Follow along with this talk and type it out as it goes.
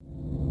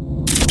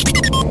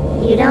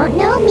You don't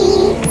know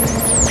me.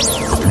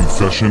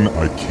 Confession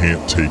I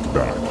can't take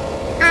back.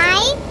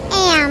 I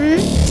am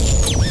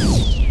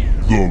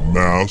The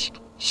Masked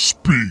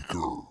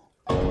Speaker.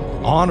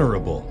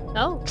 Honorable.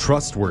 Oh.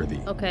 Trustworthy.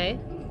 Okay.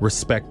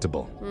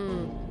 Respectable.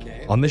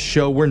 On this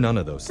show, we're none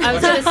of those I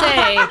things. was going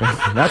to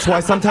say. That's why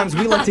sometimes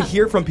we like to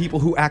hear from people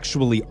who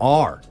actually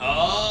are.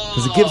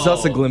 Because it gives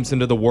us a glimpse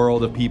into the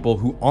world of people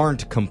who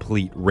aren't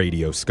complete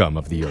radio scum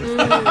of the earth.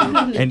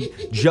 And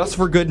just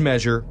for good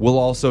measure, we'll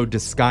also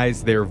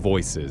disguise their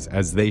voices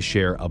as they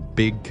share a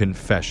big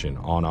confession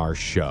on our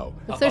show.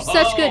 If they're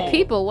such good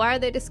people, why are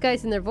they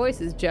disguising their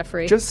voices,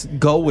 Jeffrey? Just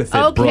go with it,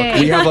 Okay. Brooke.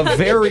 We have a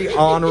very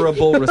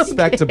honorable,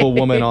 respectable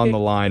woman on the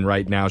line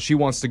right now. She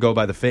wants to go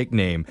by the fake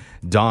name,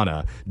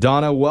 Donna.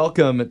 Donna,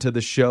 welcome to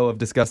the show of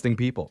Disgusting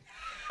People.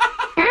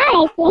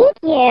 Hi, thank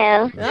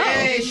you.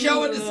 Hey,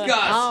 show and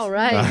disgust. All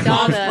right, Mom's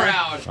Donna.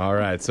 proud. All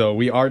right, so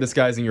we are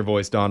disguising your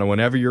voice, Donna.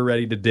 Whenever you're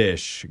ready to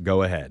dish,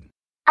 go ahead.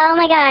 Oh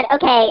my god,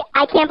 okay.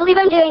 I can't believe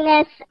I'm doing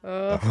this.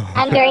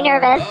 I'm very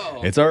nervous.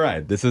 Oh. It's all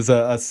right. This is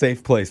a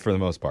safe place for the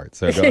most part,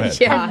 so go ahead.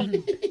 Yeah.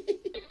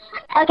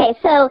 Okay,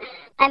 so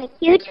I'm a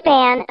huge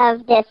fan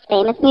of this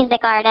famous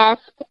music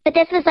artist, but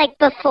this was like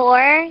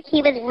before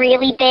he was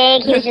really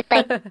big. He was just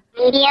like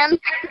medium.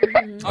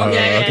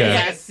 Okay.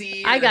 Yeah,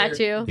 C I got or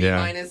you. B Yeah.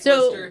 minus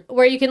So, Lister.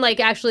 where you can, like,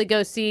 actually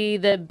go see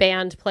the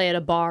band play at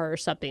a bar or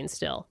something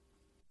still.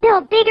 No,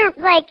 bigger,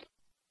 like,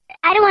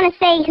 I don't want to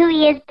say who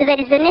he is, but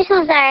his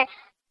initials are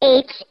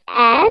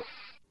HS.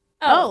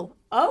 Oh.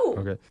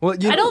 Okay. Well,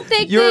 I don't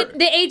think that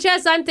the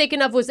HS I'm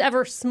thinking of was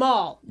ever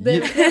small. They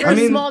were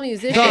small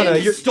musicians. Donna,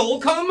 And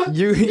Stolcom?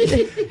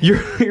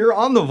 you're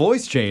on the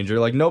voice changer.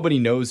 Like, nobody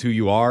knows who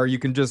you are. You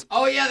can just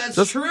Oh, yeah, that's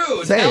Just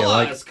true. say Tell it,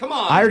 like, us. Come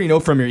on. I already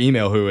know from your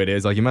email who it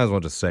is. Like, you might as well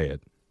just say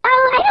it.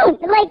 Oh,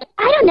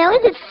 I don't know.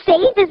 Is it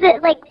safe? Is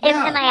it, like,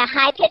 Yeah. am I a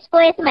high-pitched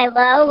voice? Am I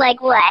low?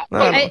 Like, what?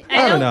 I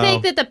don't don't know.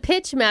 think that the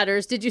pitch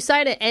matters. Did you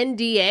sign an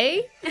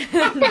NDA?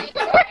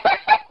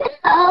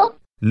 Oh,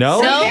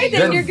 No? No? Okay,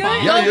 then you're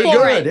good. Yeah, Go you're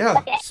for good. it.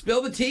 Yeah.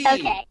 Spill the tea.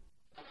 okay.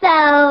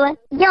 So,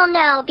 you'll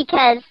know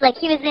because, like,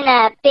 he was in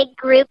a big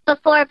group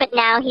before, but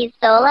now he's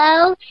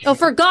solo. Oh,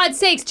 for God's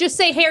sakes, just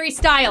say Harry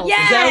Styles. Is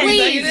that what you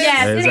think Please. it is?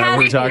 Yes. Is that what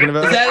we're talking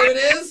about? Is that who it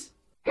is?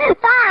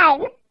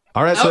 Fine.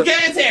 All right, so Okay,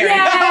 it's Harry.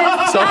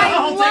 Yes, So-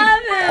 I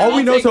love it. all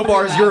we know take so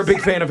far the is you're a rest.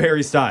 big fan of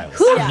Harry Styles.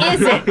 Who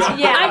is it?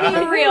 Yeah, I mean,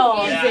 for real.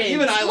 who is Yeah, it?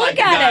 even I like Look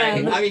the at guy.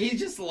 him. I mean, he's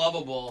just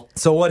lovable.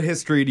 So what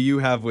history do you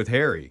have with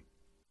Harry?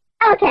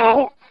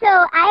 Okay, so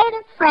I had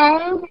a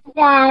friend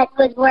that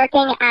was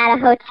working at a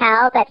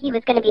hotel that he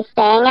was going to be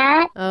staying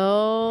at.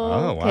 Oh,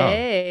 wow.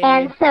 okay.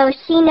 And so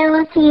she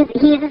knows he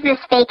uses this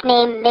fake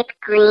name, Mick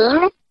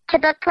Green, to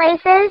book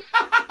places.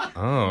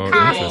 Oh,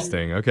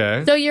 interesting.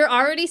 Okay. So you're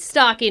already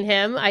stalking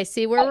him. I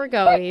see where we're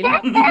going.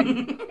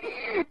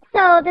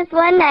 So this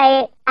one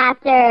night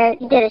after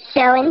he did a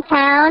show in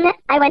town,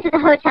 I went to the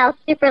hotel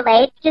super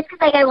late just because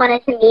like I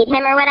wanted to meet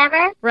him or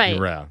whatever. Right.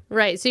 Yeah.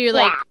 Right. So you're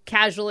like Yeah.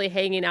 casually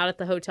hanging out at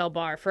the hotel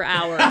bar for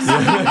hours.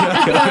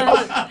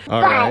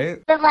 All right.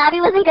 But the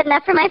lobby wasn't good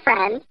enough for my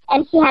friend,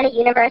 and she had a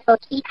universal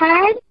key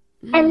card.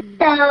 And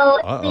so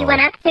Uh-oh. we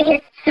went up to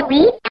his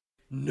suite,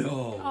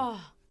 No.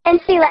 and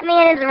she let me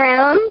in his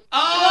room.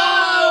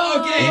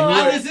 Oh, okay. Oh.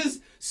 Wow, this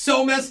is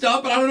so messed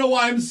up, but I don't know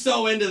why I'm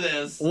so into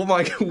this. Oh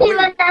my He God.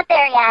 was not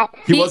there yet.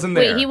 He wasn't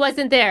there. Wait, he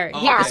wasn't there.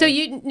 Oh, okay. So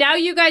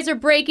you guys are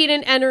breaking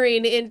and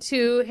entering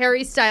into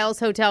Harry Styles'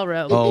 hotel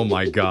room. Oh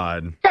my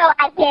God. So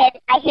I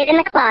hid in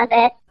the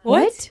closet.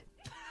 What?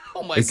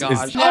 Oh my Is- gosh.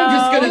 is- I'm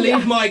just going to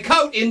leave my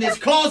coat in this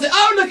closet.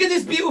 Oh, look at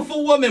this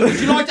beautiful woman. Would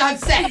you like to have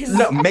sex?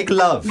 No, make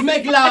love.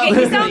 Make love.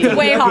 Okay, he sounds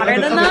way hotter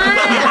than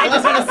that. I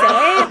just want to say.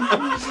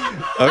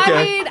 Okay.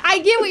 I mean, I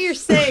get what you're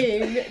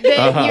saying.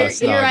 That your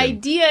snogging.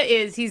 idea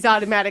is he's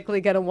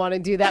automatically going to want to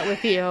do that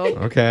with you.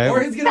 Okay.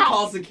 Or he's going to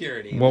call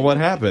security. Well, what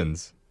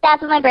happens?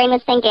 That's what my brain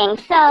was thinking.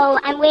 So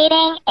I'm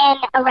waiting, and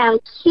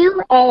around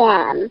 2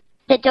 a.m.,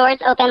 the doors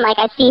open, like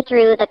I see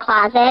through the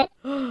closet,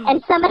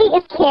 and somebody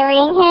is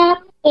carrying him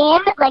in,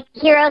 like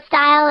hero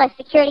style, a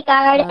security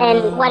guard,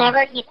 and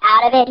whenever he's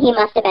out of it, he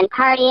must have been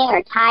partying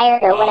or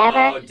tired or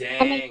whatever. Oh,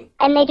 dang.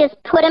 And they just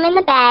put him in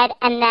the bed,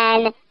 and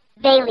then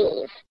they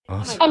leave.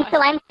 Oh, And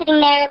so I'm sitting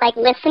there, like,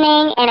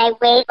 listening, and I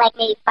wait, like,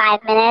 maybe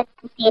 5 minutes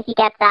to see if he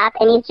gets up,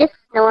 and he's just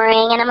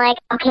snoring, and I'm like,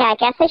 okay, I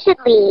guess I should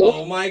leave.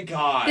 Oh my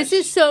gosh. This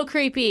is so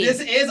creepy. This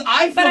is.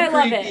 I feel But I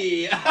love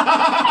creepy.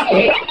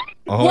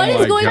 oh What is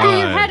my going through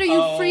your God. head? Are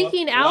you Oh,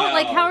 freaking out? wow.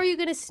 Like, how are you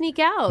going to sneak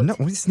out? No,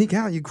 when you sneak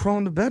out, you crawl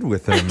into bed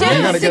with him. You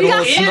gotta get a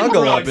little Sneak in,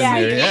 snuggle up in Brooke,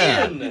 there. sneak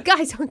Yeah. in. The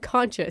guy's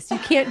unconscious. You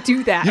can't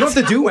do that. You don't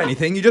have to do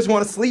anything. You just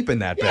want to sleep in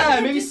that bed. Yeah,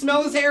 maybe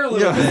smell his hair a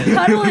little Yeah. bit.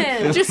 Cuddle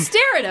him. Just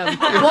stare at him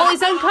while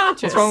he's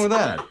unconscious. What's wrong with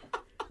that?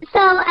 So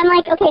I'm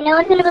like, okay, no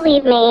one's going to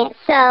believe me.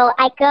 So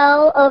I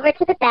go over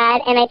to the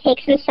bed, and I take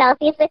some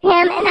selfies with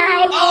him, and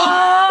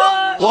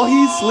I While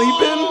he's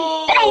sleeping?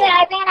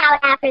 I ran out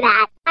after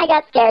that. I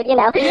got scared, you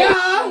know. Yeah.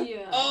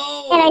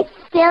 Oh. And I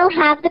still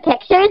have the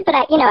pictures, but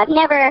I've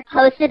never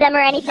posted them or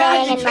anything.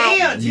 Yeah, you and like,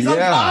 can't. He's Yeah.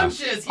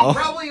 unconscious. He'd Oh.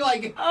 probably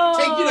take you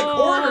to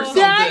court or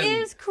something. That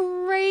is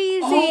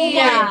crazy. see.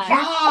 my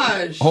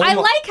gosh. Oh I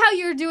my- like how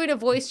you're doing a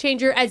voice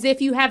changer as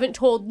if you haven't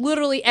told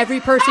literally every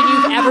person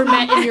you've ever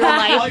met in your All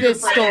life your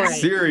this friends. story.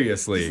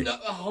 Seriously. No,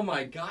 oh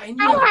my god, I need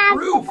I have,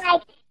 proof.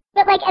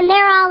 and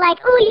they're all like,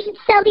 oh, you should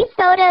sell these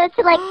photos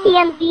to like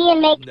TMZ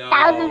and make No.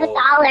 thousands of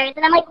dollars.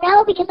 And I'm like,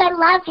 no, because I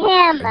love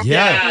him.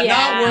 Yeah.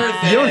 Not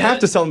worth it. You don't have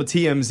to sell them to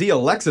TMZ.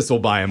 Alexis will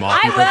buy them off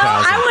I you for will.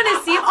 thousands. I want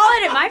to see him. I'll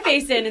edit my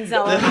face in and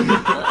sell him.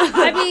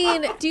 I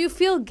mean, do you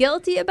feel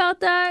guilty about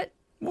that?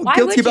 Well, Why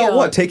guilty would about you?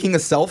 what? Taking a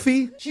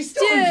selfie? She's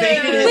still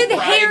invading his With privacy.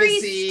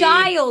 Harry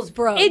Styles,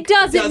 bro. It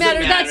doesn't Doesn't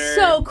matter. matter. That's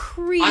so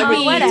creepy, I would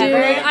dude.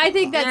 whatever. I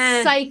think that's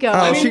Eh. psycho.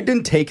 Oh, she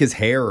didn't take his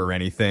hair or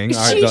anything.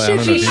 I She don't know.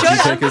 should- Did she she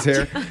should've. take his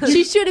hair?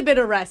 She should have been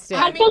arrested.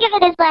 I think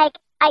of it as like,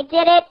 I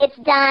did it, it's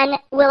done.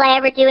 Will I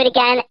ever do it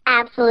again?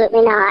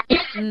 Absolutely not.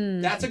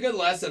 That's a good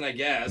lesson, I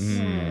guess.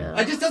 Mm.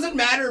 It just doesn't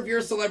matter if you're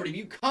a celebrity. If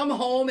you come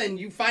home and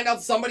you find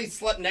out somebody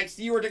slept next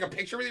to you or took a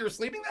picture with you or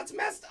sleeping, that's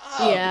messed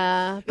up.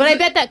 Yeah, but I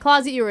bet that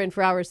closet you were in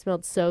for hours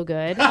smelled so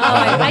good.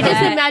 I just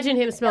bet. imagine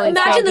him smelling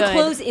Imagine so the good.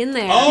 clothes in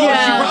there. Oh,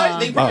 Yeah.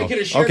 they probably Oh, could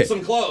have shared okay.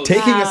 some clothes.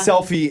 Taking a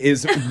selfie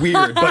is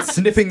weird, but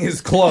sniffing his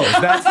clothes,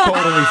 that's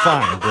totally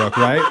fine, Brooke,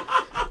 right?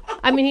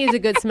 I mean, he's a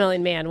good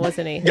smelling man,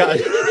 wasn't he?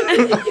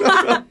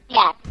 Yeah.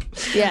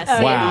 Yes.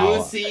 Yes. Wow.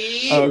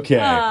 Lucy. Okay.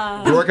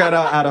 You work at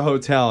a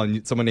hotel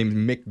and someone named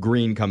Mick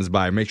Green comes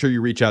by. Make sure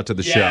you reach out to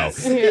the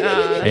Yes. show.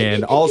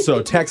 And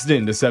also text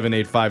in to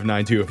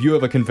 78592. If you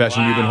have a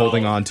confession you've been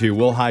holding on to,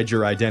 we'll hide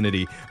your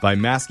identity by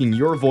masking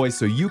your voice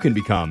so you can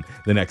become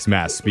the next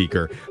mass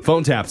speaker.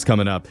 Phone taps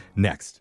coming up next.